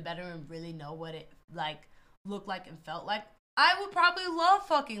it in the bedroom and really know what it like looked like and felt like, I would probably love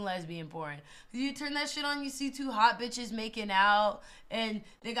fucking lesbian porn. You turn that shit on, you see two hot bitches making out, and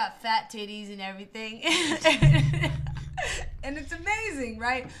they got fat titties and everything, and it's amazing,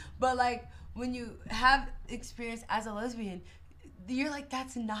 right? But like when you have experience as a lesbian, you're like,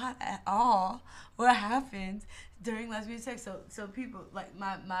 that's not at all what happens during lesbian sex. So people like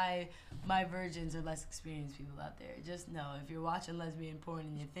my virgins or less experienced people out there, just know if you're watching lesbian porn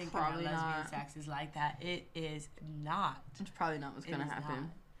and you're thinking that lesbian sex is like that, it is not. It's probably not what's gonna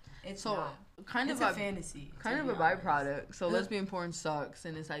happen. It's not. Kind of a fantasy. Kind of a byproduct. So lesbian porn sucks,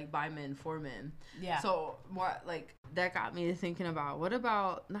 and it's like by men for men. Yeah. So more like that got me to thinking about what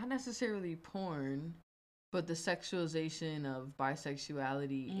about not necessarily porn, but the sexualization of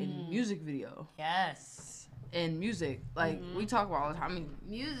bisexuality in music video. Yes. In music. Like, we talk about all the time. I mean,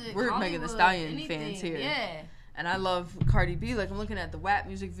 music, we're Megan Thee Stallion fans here. Yeah. And I love Cardi B. Like, I'm looking at the WAP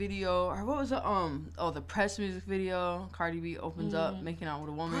music video. Or what was it? The Press music video. Cardi B opens up, making out with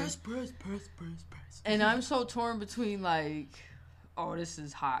a woman. Press. And I'm so torn between, like, oh, this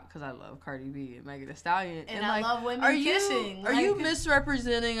is hot because I love Cardi B and Megan Thee Stallion. And I love women kissing. Are you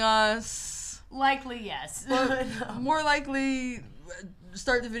misrepresenting us? Likely, yes. But more likely,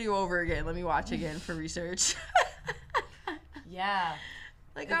 start the video over again. Let me watch again for research. Yeah.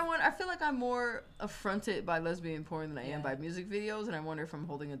 Like, I feel like I'm more affronted by lesbian porn than I am by music videos, and I wonder if I'm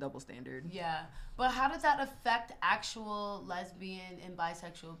holding a double standard. Yeah. But how does that affect actual lesbian and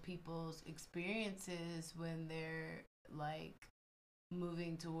bisexual people's experiences when they're, like,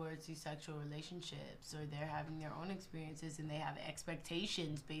 moving towards these sexual relationships, or they're having their own experiences and they have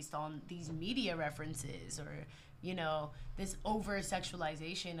expectations based on these media references, or, you know, this over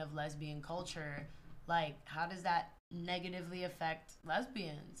sexualization of lesbian culture? Like, how does that negatively affect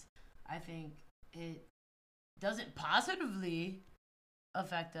lesbians? I think it doesn't positively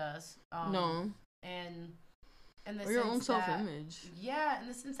affect us. No. And in the or your own self-image. Yeah, in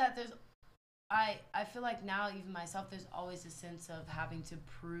the sense that there's I feel like now, even myself, there's always a sense of having to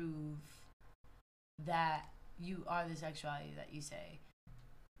prove that you are the sexuality that you say.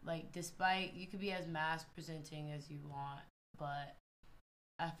 Like, despite, you could be as mass presenting as you want, but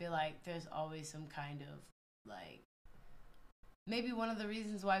I feel like there's always some kind of, like, maybe one of the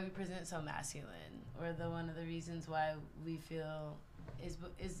reasons why we present so masculine, or one of the reasons why we feel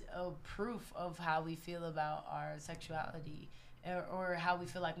is a proof of how we feel about our sexuality. Or how we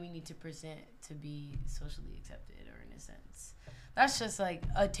feel like we need to present to be socially accepted, or in a sense. That's just like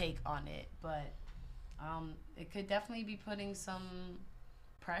a take on it, but it could definitely be putting some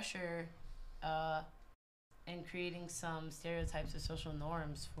pressure and creating some stereotypes or social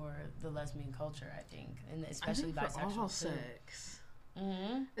norms for the lesbian culture, I think, and especially bisexual. For all sex.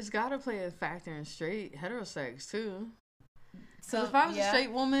 Mm-hmm. It's got to play a factor in straight heterosex too. So if I was a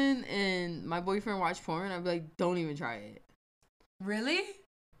straight woman and my boyfriend watched porn, I'd be like, don't even try it. Really?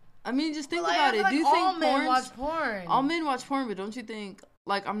 I mean, just think about it. Like, do you think all men watch porn? All men watch porn, but don't you think,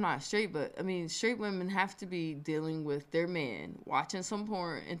 like, I'm not straight, but I mean, straight women have to be dealing with their man watching some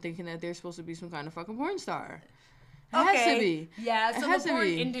porn and thinking that they're supposed to be some kind of fucking porn star. It has to be. Yeah, so the porn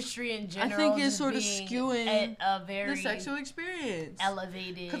industry in general, I think it's sort of skewing a very the sexual experience.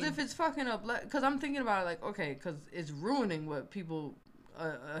 Elevated. Because if it's fucking up, because I'm thinking about it like, okay, because it's ruining what people,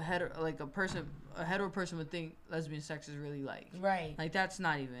 a hetero person would think lesbian sex is really like. Right. Like, that's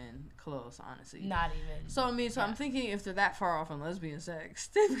not even close, honestly. Not even. So, I mean, I'm thinking if they're that far off on lesbian sex,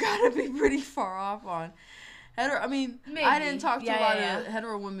 they've got to be pretty far off on hetero. I mean, maybe. I didn't talk to a lot of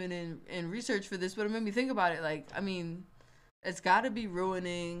hetero women in research for this, but it made me think about it. Like, I mean, it's got to be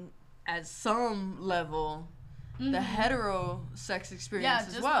ruining at some level the hetero sex experience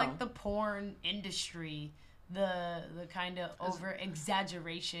as well. Yeah, just like the porn industry. The kind of over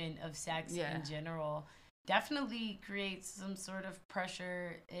exaggeration of sex in general definitely creates some sort of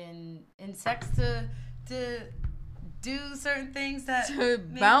pressure in sex to do certain things that to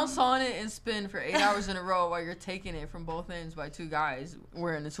bounce on it and spin for 8 hours in a row while you're taking it from both ends by two guys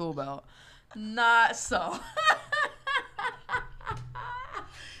wearing a tool belt. Not so.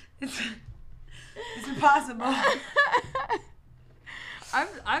 It's impossible.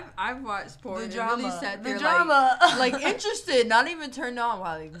 I've watched porn and drama. really sat there like interested, not even turned on.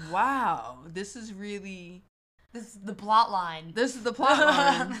 While like, wow, this is the plot line. This is the plot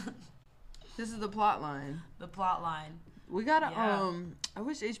line. This is the plot line. The plot line. We gotta I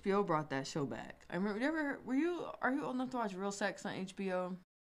wish HBO brought that show back. I remember. Are you old enough to watch Real Sex on HBO?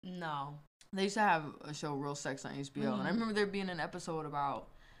 No. They used to have a show, Real Sex, on HBO, and I remember there being an episode about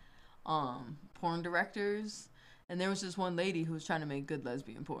porn directors, and there was this one lady who was trying to make good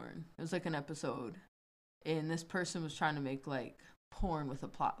lesbian porn. It was like an episode, and this person was trying to make like porn with a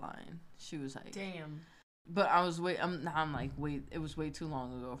plot line. She was like, damn. But I was I'm like, wait, it was way too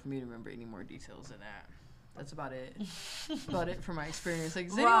long ago for me to remember any more details than that. That's about it. About it for my experience. Like,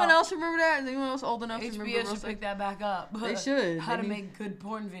 does anyone else remember that? Is anyone else old enough to remember? HBO should pick that back up. They should. How to make good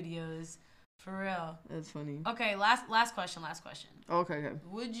porn videos. For real. That's funny. Okay, last question. Okay.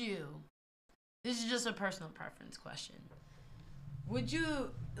 Would you, this is just a personal preference question. Would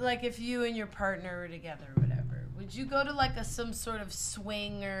you, like, if you and your partner were together or whatever, would you go to like some sort of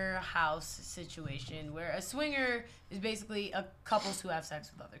swinger house situation where a swinger is basically couples who have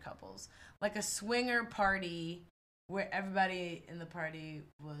sex with other couples? Like a swinger party where everybody in the party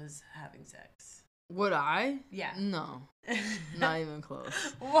was having sex. Would I? Yeah. No. Not even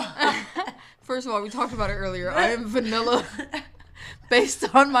close. First of all, we talked about it earlier. I am vanilla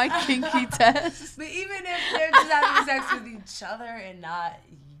based on my kinky test. But even if they're just having sex with each other and not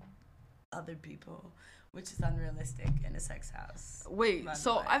other people, which is unrealistic in a sex house. Wait,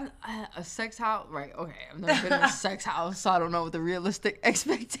 so I'm a sex house, right? Okay, I've never been in a sex house, so I don't know what the realistic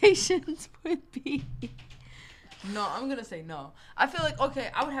expectations would be. No, I'm gonna say no. I feel like, okay,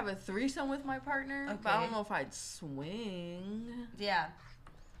 I would have a threesome with my partner, but I don't know if I'd swing. Yeah.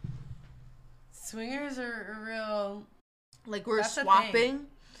 Swingers are real. Like, we're swapping.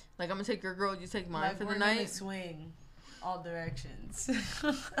 Like, I'm gonna take your girl, you take mine like, for the we're night. Gonna swing all directions.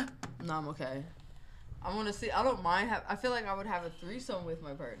 No, I'm okay. I want to see. I don't mind. I feel like I would have a threesome with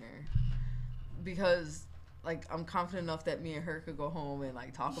my partner because, like, I'm confident enough that me and her could go home and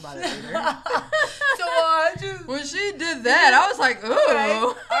like talk about it later. So when she did that, I was like,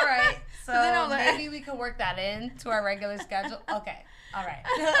 ooh. All right. So then I was like, maybe we could work that in to our regular schedule. Okay. All right.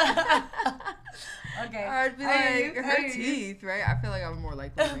 Okay. I'd be like, her teeth, right? I feel like I would more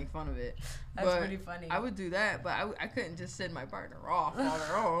likely to make fun of it. That's pretty funny. I would do that, but I couldn't just send my partner off on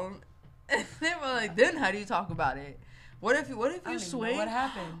her own. And they were like, then how do you talk about it? What if you swing? What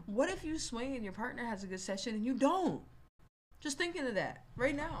happened? What if you swing and your partner has a good session and you don't? Just thinking of that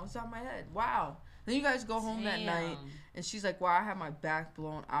right now. It's out of my head. Wow. Then you guys go home that night and she's like, wow, I had my back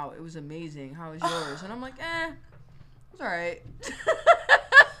blown out. It was amazing. How was yours? And I'm like, it was all right.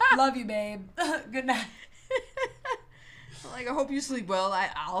 Love you, babe. Good night. I'm like, I hope you sleep well.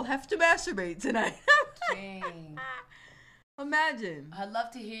 I'll have to masturbate tonight. Dang. Imagine. I'd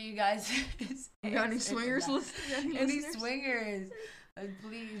love to hear you guys. You got any swingers listening? Any swingers?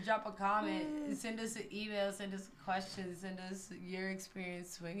 Please drop a comment. Send us an email. Send us questions. Send us your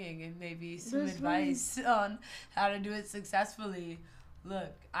experience swinging and maybe some advice on how to do it successfully.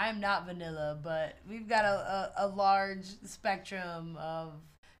 Look, I'm not vanilla, but we've got a large spectrum of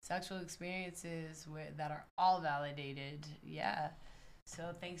sexual experiences that are all validated. Yeah.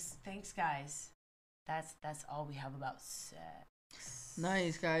 So thanks guys. That's all we have about sex.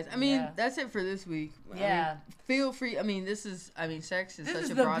 Nice, guys. I mean, that's it for this week. Yeah. I mean, feel free. I mean, sex is such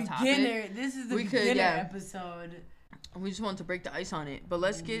a broad topic. This is the beginner episode. We just wanted to break the ice on it. But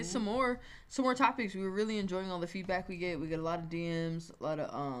let's get some more topics. We were really enjoying all the feedback we get. We get a lot of DMs, a lot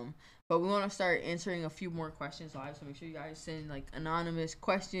of but we want to start answering a few more questions live. So make sure you guys send like anonymous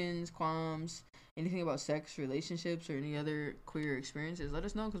questions, qualms, anything about sex, relationships, or any other queer experiences. Let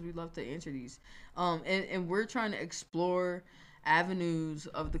us know because we'd love to answer these. And we're trying to explore avenues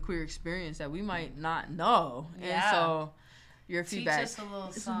of the queer experience that we might not know. Yeah. And so your feedback is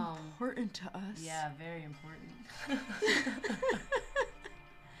important to us. Yeah, very important.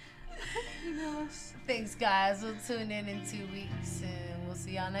 Thanks, guys. We'll tune in 2 weeks, and we'll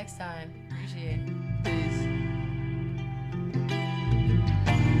see y'all next time. Appreciate it. Peace.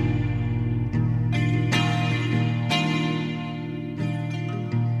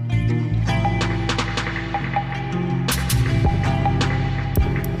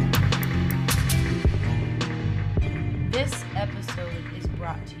 This episode is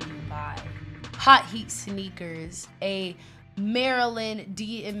brought to you by Hot Heat Sneakers, a Maryland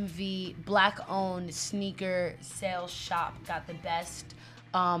DMV black-owned sneaker sales shop. Got the best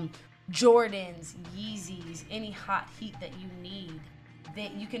Jordans, Yeezys, any hot heat that you need.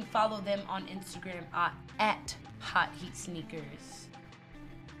 You can follow them on Instagram at Hot Heat Sneakers.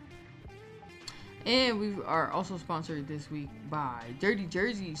 And we are also sponsored this week by Dirty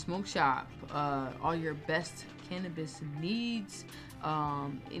Jersey Smoke Shop. All your best cannabis needs.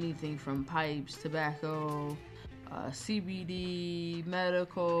 Anything from pipes, tobacco, CBD,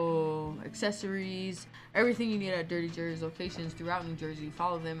 medical, accessories, everything you need at Dirty Jersey locations throughout New Jersey.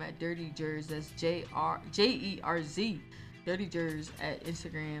 Follow them at Dirty Jersey. That's JERZ. Dirty Jersey at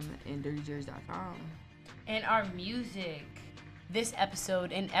Instagram and dirtyjersey.com. And our music. This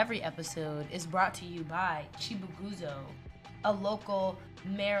episode and every episode is brought to you by Chibuguzo, a local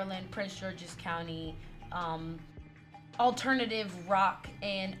Maryland, Prince George's County alternative rock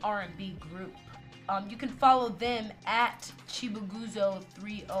and R&B group. You can follow them at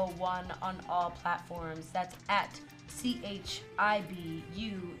Chibuguzo301 on all platforms. That's at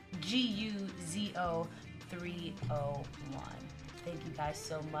CHIBUGUZO301. Thank you guys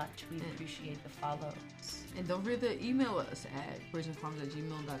so much. We appreciate the follows. And don't forget to email us at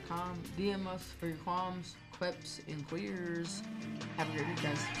queersandqualms@gmail.com. DM us for your qualms, quips, and queers. Have a great week,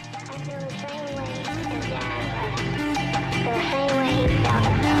 guys. I feel the same way as the same way he felt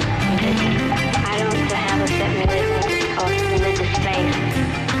about religion. I don't have a set religion or religious faith.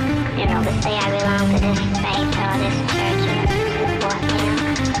 You know, to say I belong to this faith or this church or so forth, you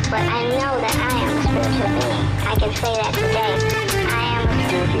know. But I know that I am a spiritual being. I can say that today. I am a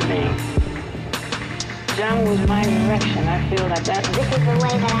spiritual being. John was my direction. I feel like that. This is the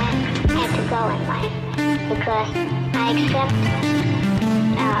way that I had to go in life. Because I accept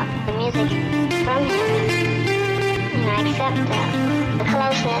the music from him. And I accept the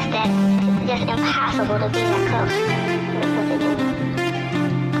closeness that's just impossible to be that close with the union.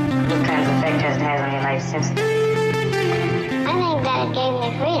 What kind of effect has it had on your life since then? I think that it gave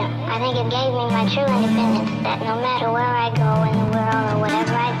me freedom. I think it gave me my true independence, that no matter where I go in the world or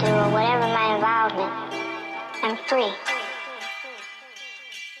whatever I do or whatever my involvement, I'm free.